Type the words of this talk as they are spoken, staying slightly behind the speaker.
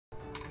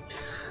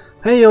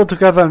Hey all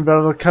together and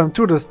welcome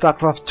to the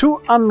StarCraft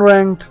 2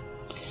 Unranked,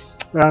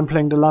 where I'm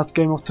playing the last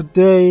game of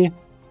today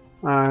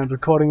and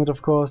recording it,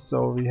 of course,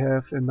 so we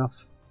have enough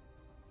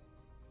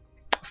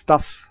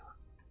stuff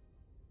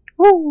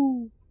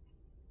for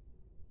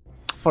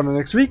the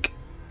next week.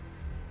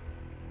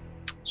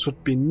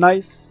 Should be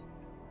nice,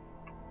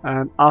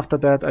 and after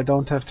that I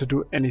don't have to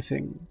do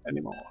anything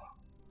anymore.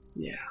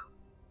 Yeah,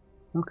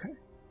 okay.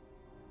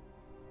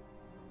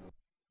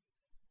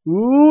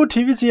 Ooh,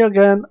 TvZ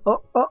again.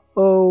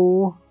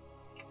 Oh,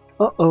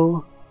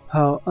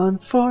 how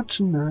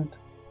unfortunate.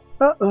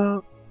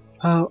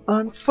 How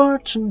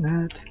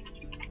unfortunate.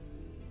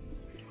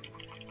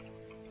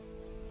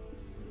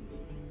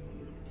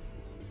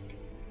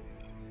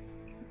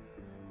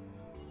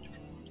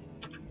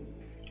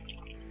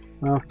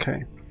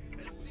 Okay.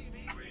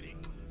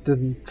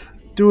 Didn't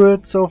do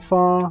it so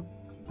far.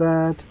 It's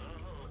bad.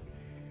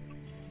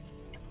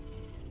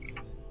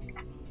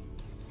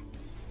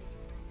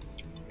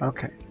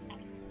 Okay.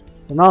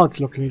 So now it's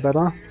looking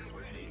better.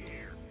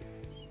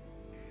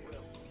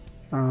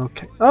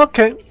 Okay.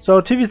 Okay,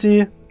 so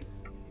TvZ.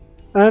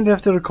 And we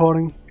have the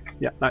recording.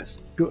 Yeah, nice.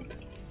 Good.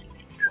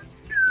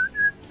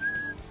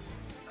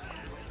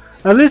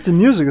 At least the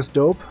music is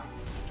dope.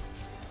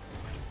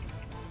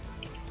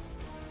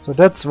 So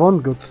that's one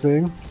good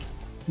thing.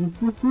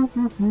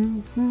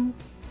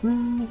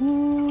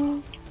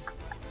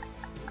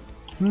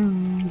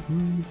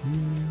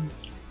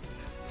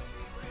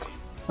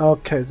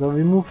 Okay, so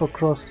we move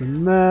across the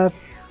map.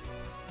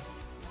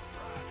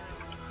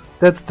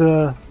 That's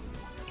the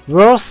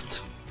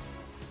worst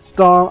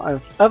star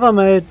I've ever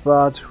made,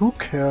 but who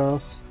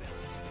cares?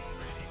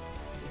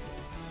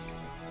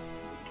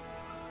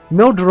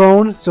 No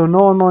drone, so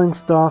no annoying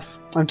stuff.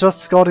 I'm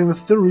just scouting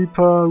with the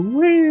Reaper.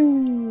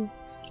 Whee!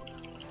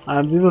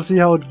 And we will see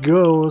how it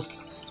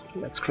goes.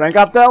 Let's crank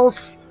up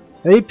those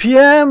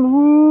APM.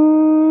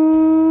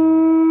 Woo!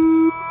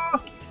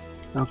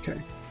 Okay.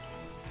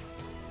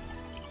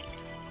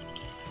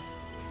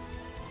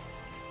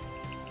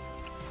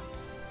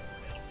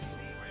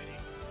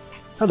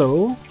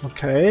 Hello.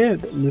 Okay.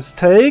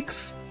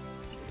 Mistakes.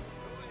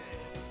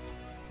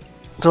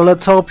 So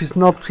let's hope he's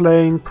not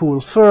playing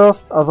pool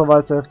first.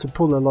 Otherwise, I have to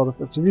pull a lot of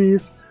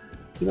SCVs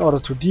in order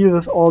to deal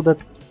with all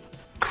that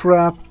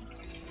crap.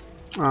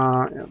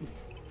 Yeah.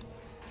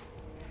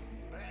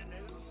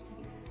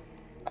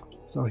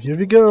 So here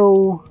we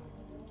go.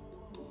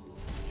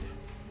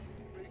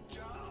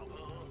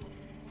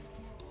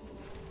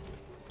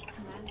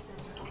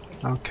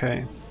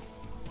 Okay.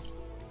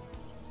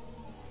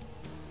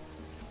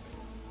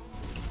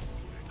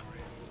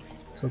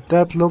 So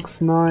that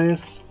looks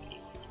nice.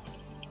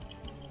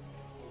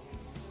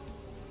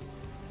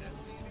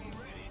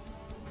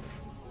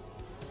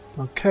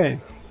 Okay.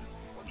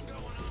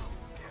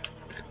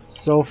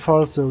 So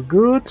far so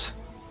good.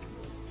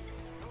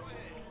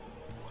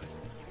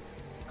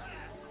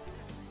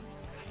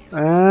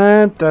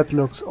 And that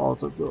looks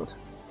also good.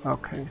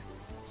 Okay.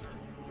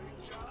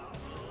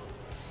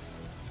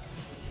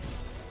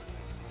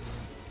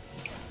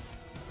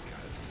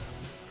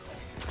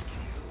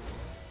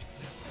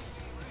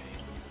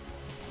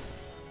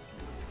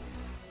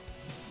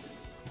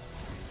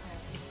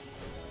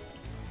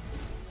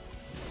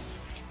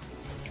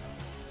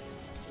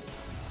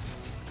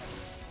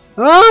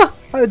 Ah!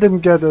 I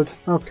didn't get it.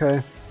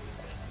 Okay.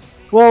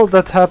 Well,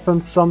 that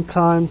happens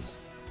sometimes.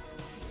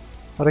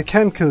 But I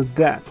can kill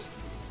that.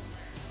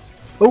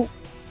 Oh!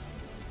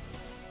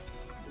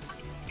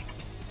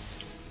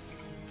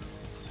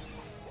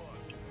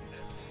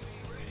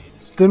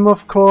 Stim,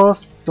 of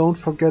course. Don't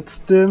forget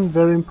Stim.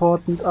 Very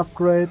important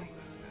upgrade.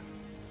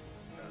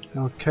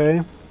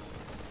 Okay.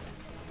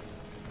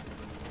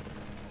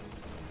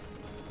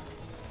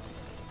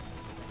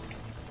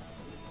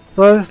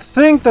 So I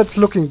think that's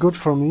looking good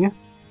for me.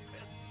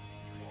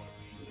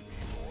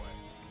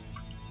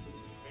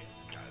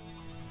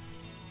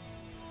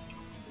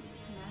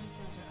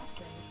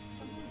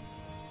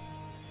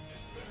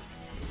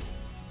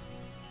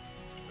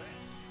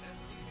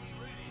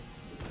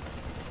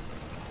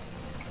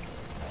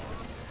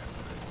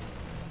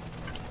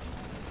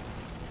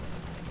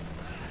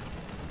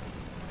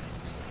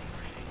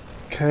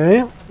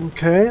 Okay,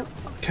 okay,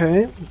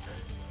 okay.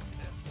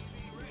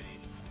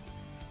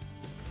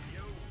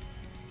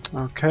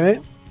 Okay.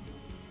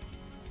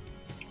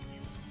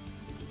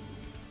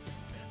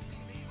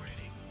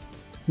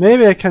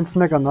 Maybe I can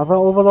snag another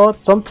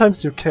overlord.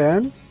 Sometimes you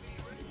can.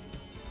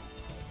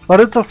 But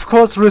it's of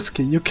course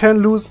risky. You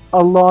can lose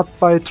a lot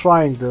by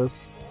trying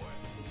this.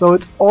 So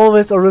it's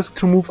always a risk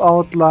to move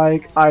out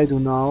like I do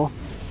now.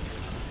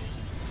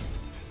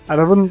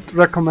 And I wouldn't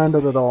recommend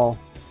it at all.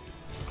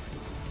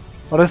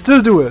 But I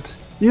still do it.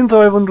 Even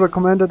though I wouldn't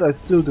recommend it, I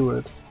still do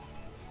it.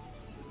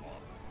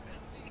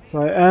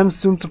 So I am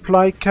soon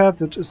supply capped,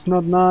 which is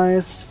not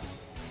nice.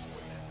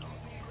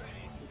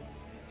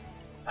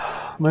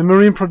 My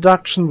marine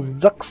production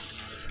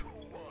sucks.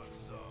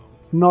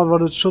 It's not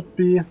what it should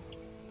be.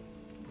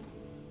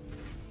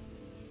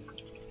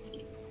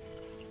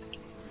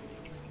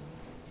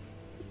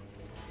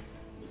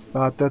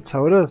 But that's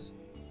how it is.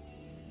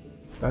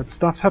 Bad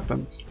stuff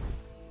happens.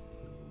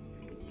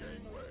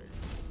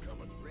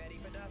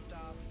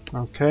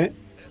 Okay.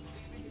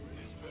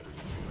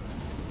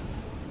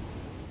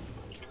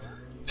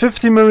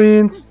 50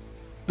 Marines,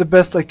 the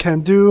best I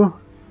can do.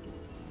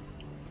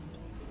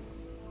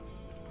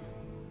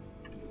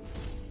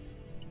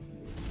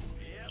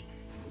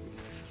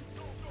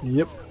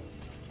 Yep.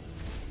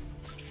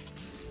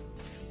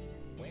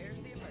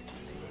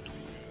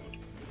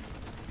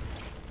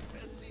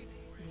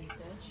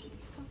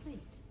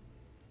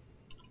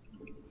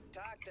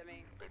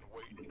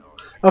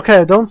 Okay,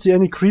 I don't see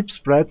any creep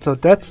spread, so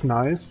that's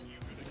nice.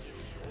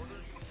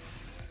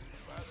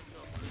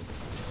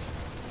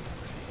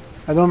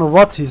 I don't know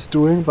what he's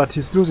doing, but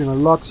he's losing a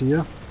lot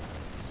here.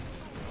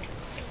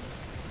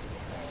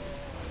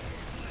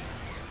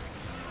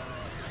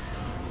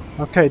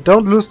 Okay,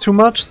 don't lose too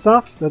much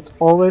stuff, that's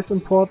always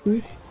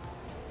important.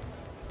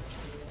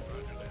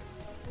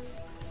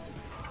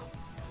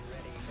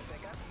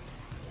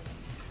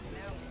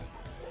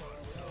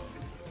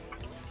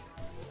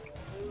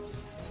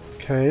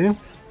 Okay.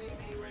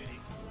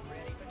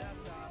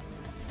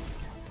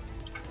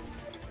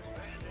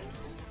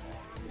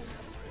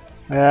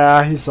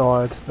 Yeah, he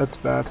saw it. That's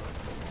bad.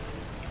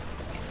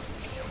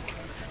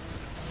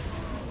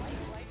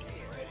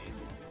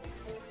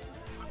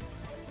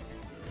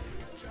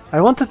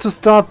 I wanted to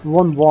start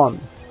 1-1.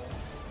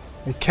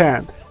 I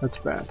can't. That's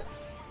bad.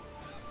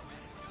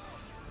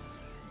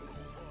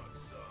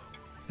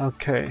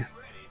 Okay.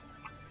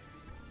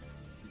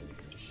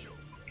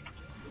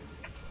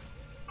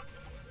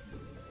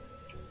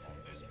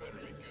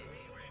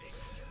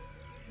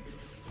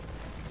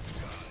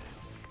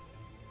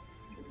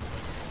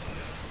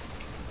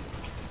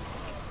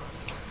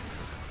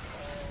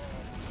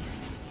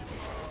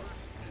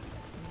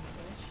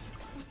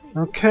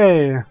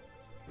 Okay.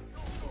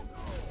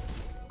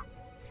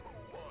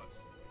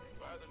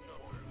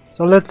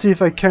 So let's see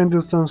if I can do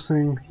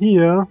something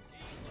here.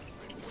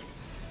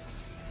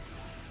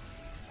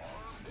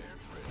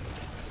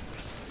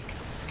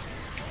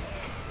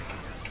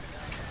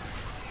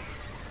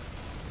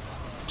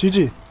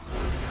 GG.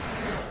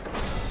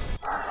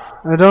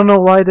 I don't know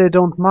why they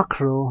don't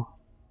macro.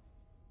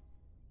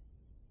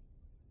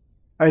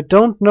 I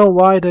don't know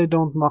why they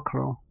don't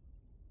macro.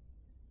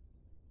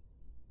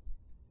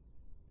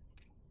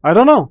 I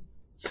don't know.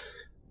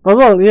 But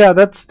well, yeah,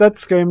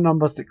 that's game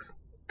number 6.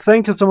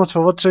 Thank you so much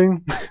for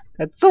watching.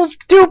 That's so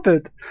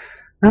stupid.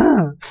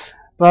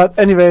 But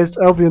anyways,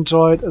 I hope you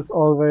enjoyed as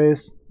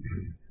always.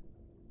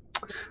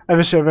 I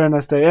wish you a very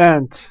nice day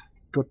and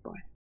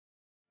goodbye.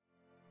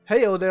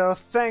 Heyo there,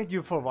 thank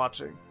you for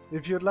watching.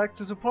 If you'd like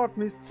to support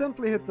me,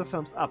 simply hit the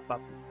thumbs up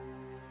button.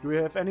 Do you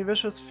have any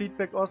wishes,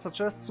 feedback or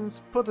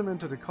suggestions? Put them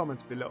into the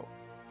comments below.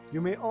 You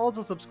may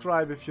also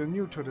subscribe if you're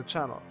new to the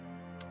channel.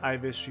 I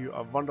wish you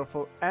a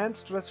wonderful and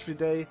stress-free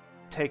day.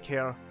 Take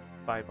care.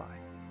 Bye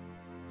bye.